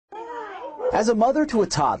As a mother to a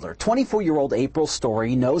toddler, 24-year-old April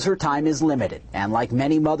Story knows her time is limited. And like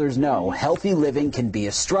many mothers know, healthy living can be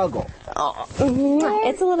a struggle.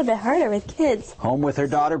 It's a little bit harder with kids. Home with her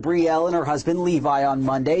daughter Brielle and her husband Levi on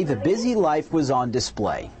Monday, the busy life was on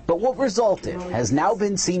display. But what resulted has now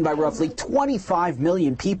been seen by roughly 25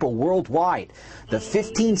 million people worldwide. The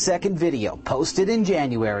 15-second video posted in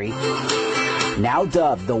January, now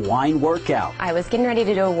dubbed the wine workout. I was getting ready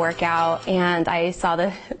to do a workout and I saw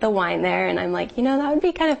the wine there and I'm like, you know, that would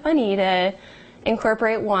be kind of funny to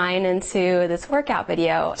incorporate wine into this workout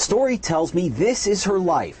video. Story tells me this is her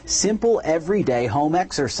life. Simple, everyday home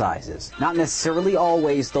exercises. Not necessarily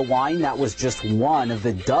always the wine. That was just one of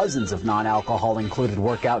the dozens of non-alcohol included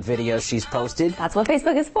workout videos she's posted. That's what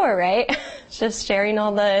Facebook is for, right? Just sharing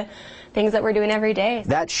all the things that we're doing every day.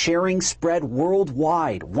 That sharing spread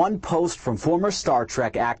worldwide. One post from former Star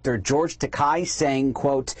Trek actor George Takei saying,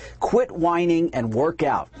 quote, "Quit whining and work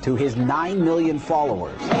out," to his 9 million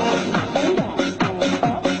followers.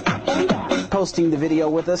 Posting the video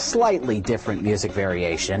with a slightly different music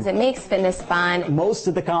variation. It makes fitness fun. Most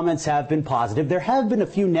of the comments have been positive. There have been a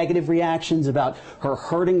few negative reactions about her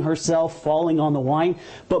hurting herself, falling on the wine,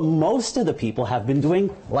 but most of the people have been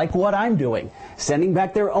doing like what I'm doing, sending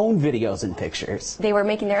back their own videos and pictures. They were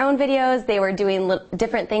making their own videos, they were doing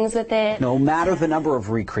different things with it. No matter the number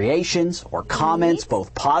of recreations or comments,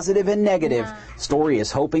 both positive and negative, Story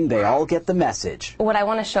is hoping they all get the message. What I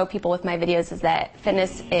want to show people with my videos is that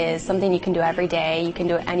fitness is something you can do every day, you can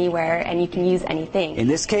do it anywhere, and you can use anything. In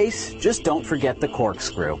this case, just don't forget the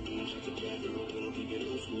corkscrew.